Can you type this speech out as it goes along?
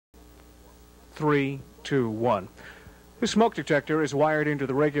3, 2, 1. The smoke detector is wired into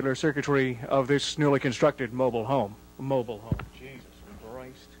the regular circuitry of this newly constructed mobile home. Jesus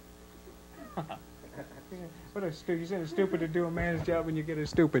Christ. What a you said it's stupid to do a man's job when you get a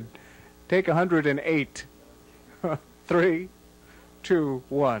stupid. Take 108. 3, 2,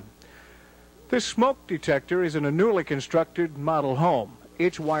 1. This smoke detector is in a newly constructed model home.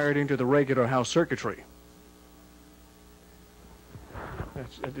 It's wired into the regular house circuitry.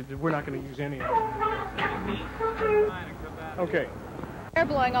 We're not going to use any of it. Okay. Air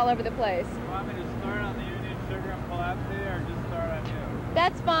blowing all over the place. You want me to start on the Union Sugar and collapse it, or just start on you?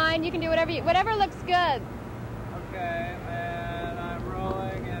 That's fine. You can do whatever looks good. Okay, and I'm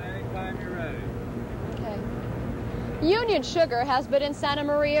rolling, and anytime you're ready. Okay. Union Sugar has been in Santa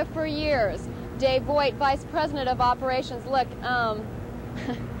Maria for years. Dave Voigt, Vice President of Operations. Look,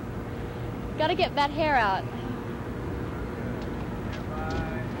 gotta get that hair out.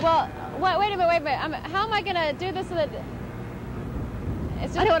 Well, wait a minute. How am I gonna do this so that... I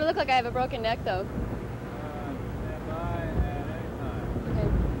don't want to look like I have a broken neck, though. Stand by at any time.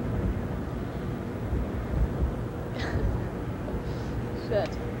 Okay.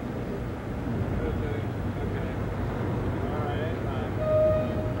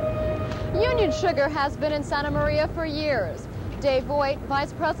 Shit. Union Sugar has been in Santa Maria for years. Dave Voigt,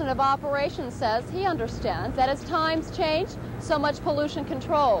 Vice President of Operations, says he understands that as times change, so much pollution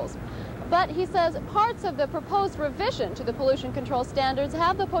controls. But he says parts of the proposed revision to the pollution control standards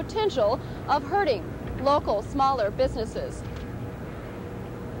have the potential of hurting local, smaller businesses.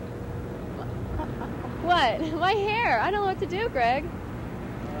 What? My hair. I don't know what to do, Greg.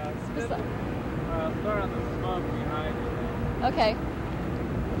 I'll start on the smoke behind you. Okay.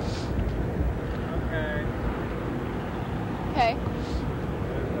 Okay. Okay.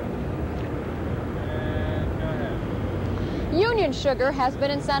 And go ahead. Union Sugar has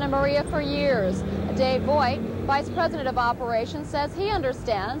been in Santa Maria for years. Dave Voigt, Vice President of Operations, says he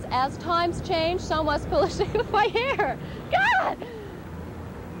understands as times change, so must pollution with my hair. God!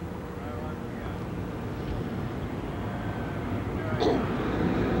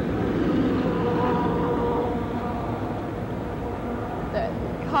 The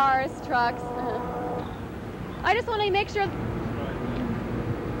cars, trucks. I just want to make sure. Yeah,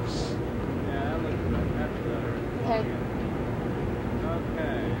 that looks better. That's better. Okay.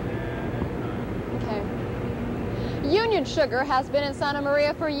 Okay. Okay. Union Sugar has been in Santa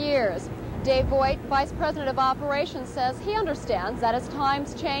Maria for years. Dave Voigt, Vice President of Operations, says he understands that as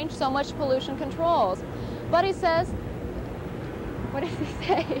times change, so much pollution controls. But he says, what does he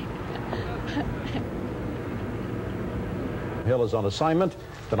say? Hill is on assignment.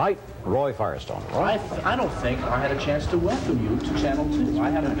 Tonight, Roy Firestone. Roy? I don't think I had a chance to welcome you to Channel 2. I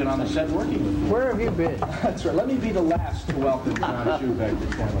haven't been on the set working with you. Where have you been? That's right. Let me be the last to welcome John Schubeck to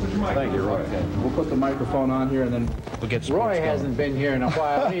Channel 2. Thank you, Roy. Okay. We'll put the microphone on here and then we'll get Roy hasn't been here in a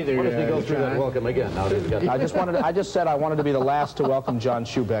while either. Why don't we go through that welcome again? Now that he's got I just said I wanted to be the last to welcome John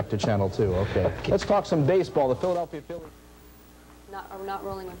Schubeck to Channel 2. Okay. Let's talk some baseball. The Philadelphia Phillies. We're not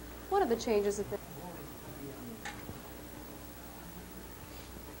rolling one. One of the changes is that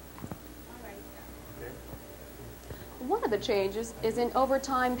one of the changes is in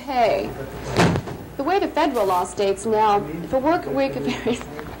overtime pay. The way the federal law states now, if a work week varies,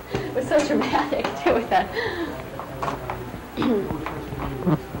 what's so dramatic too with that?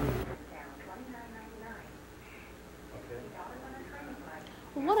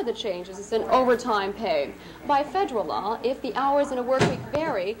 One of the changes is in overtime pay. By federal law, if the hours in a work week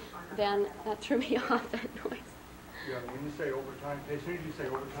vary, then that threw me off, that noise. Yeah, when you say overtime pay, as soon as you say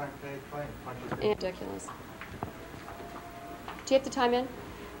overtime pay, fine. Ridiculous. Do you have to time in?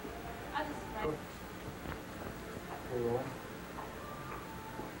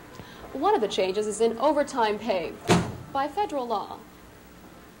 One of the changes is in overtime pay. By federal law.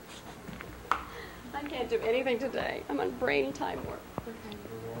 I can't do anything today. I'm on brain time work. Okay.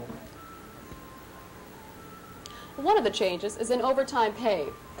 One of the changes is in overtime pay.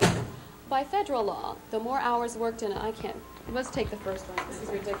 By federal law, the more hours worked in I can't. Let's take the first one. This is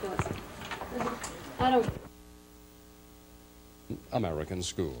ridiculous. I don't... American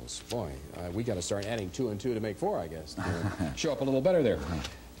schools. Boy, we got to start adding 2 and 2 to make 4, I guess. Show up a little better there.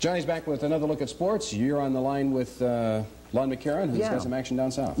 Johnny's back with another look at sports. You're on the line with Lon McEachern, who's got some action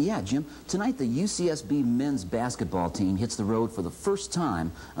down south. Yeah, Jim. Tonight, the UCSB men's basketball team hits the road for the first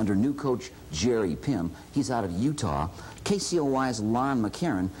time under new coach Jerry Pym. He's out of Utah. KCOY's Lon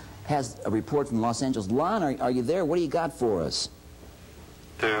McEachern has a report from Los Angeles. Lon, are you there? What do you got for us?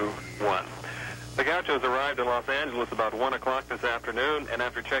 2, 1. The Gauchos arrived in Los Angeles about 1 o'clock this afternoon, and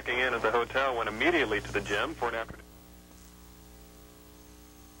after checking in at the hotel, went immediately to the gym for an afternoon.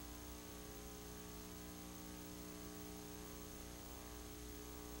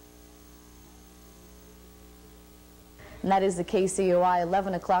 And that is the KCOY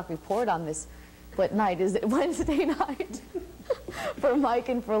 11 o'clock report on this, what night is it? Wednesday night. For Mike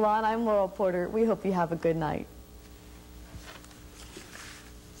and for Lon, I'm Laural Porter. We hope you have a good night.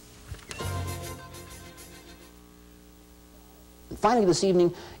 Finally this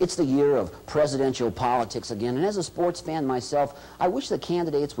evening, it's the year of presidential politics again, and as a sports fan myself, I wish the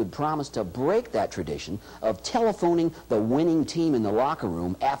candidates would promise to break that tradition of telephoning the winning team in the locker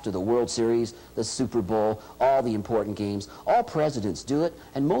room after the World Series, the Super Bowl, all the important games. All presidents do it,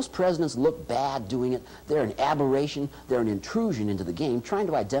 and most presidents look bad doing it. They're an aberration, they're an intrusion into the game, trying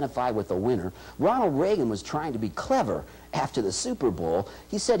to identify with the winner. Ronald Reagan was trying to be clever. After the Super Bowl,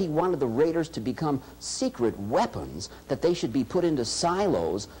 he said he wanted the Raiders to become secret weapons, that they should be put into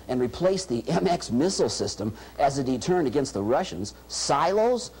silos and replace the MX missile system as a deterrent against the Russians.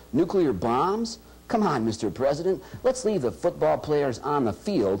 Silos? Nuclear bombs? Come on, Mr. President, let's leave the football players on the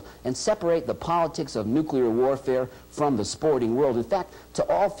field and separate the politics of nuclear warfare from the sporting world. In fact, to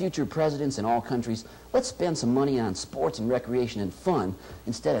all future presidents in all countries, let's spend some money on sports and recreation and fun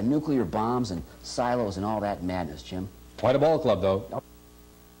instead of nuclear bombs and silos and all that madness, Jim. Quite a ball club, though.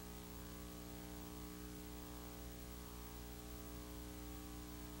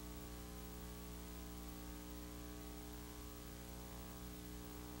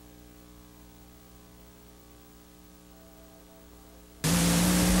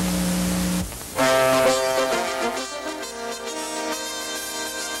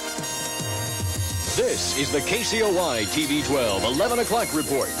 This is the KCOY TV 12 11 o'clock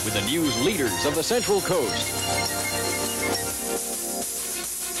report with the news leaders of the Central Coast.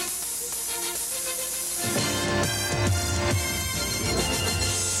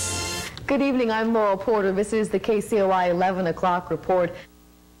 Good evening, I'm Laural Porter. This is the KCOY 11 o'clock report.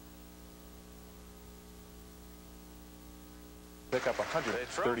 Pick up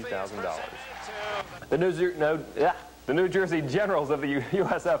 $130,000. The New Jersey Generals of the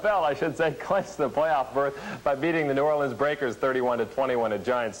USFL, I should say, clinched the playoff berth by beating the New Orleans Breakers 31-21 at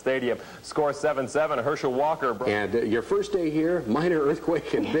Giants Stadium. Score 7-7. Herschel Walker. And your first day here, minor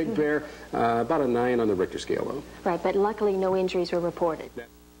earthquake in Big Bear, about a 9 on the Richter scale, though. Right, but luckily no injuries were reported.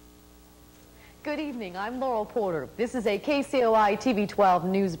 Good evening, I'm Laural Porter. This is a KCOY TV 12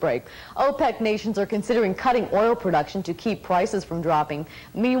 news break. OPEC nations are considering cutting oil production to keep prices from dropping.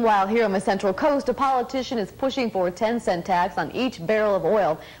 Meanwhile, here on the Central Coast, a politician is pushing for a 10-cent tax on each barrel of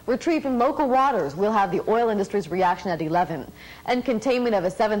oil retrieved from local waters. We'll have the oil industry's reaction at 11. And containment of a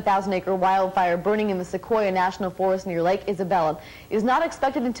 7,000-acre wildfire burning in the Sequoia National Forest near Lake Isabella is not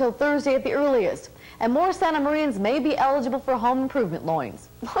expected until Thursday at the earliest. And more Santa Marians may be eligible for home improvement loans.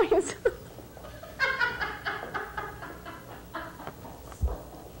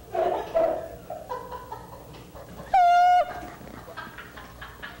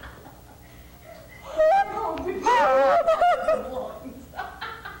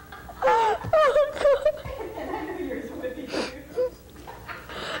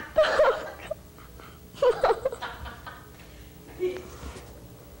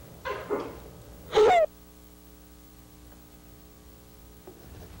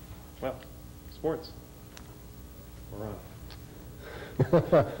 Well, sports. We're on.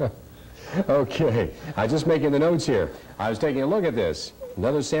 Okay, I'm just making the notes here. I was taking a look at this.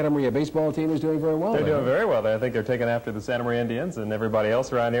 Another Santa Maria baseball team is doing very well. They're doing very well. I think they're taking after the Santa Maria Indians and everybody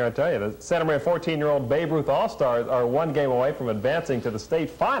else around here. I tell you, the Santa Maria 14-year-old Babe Ruth All-Stars are one game away from advancing to the state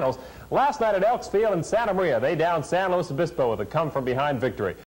finals. Last night at Elks Field in Santa Maria, they downed San Luis Obispo with a come-from-behind victory.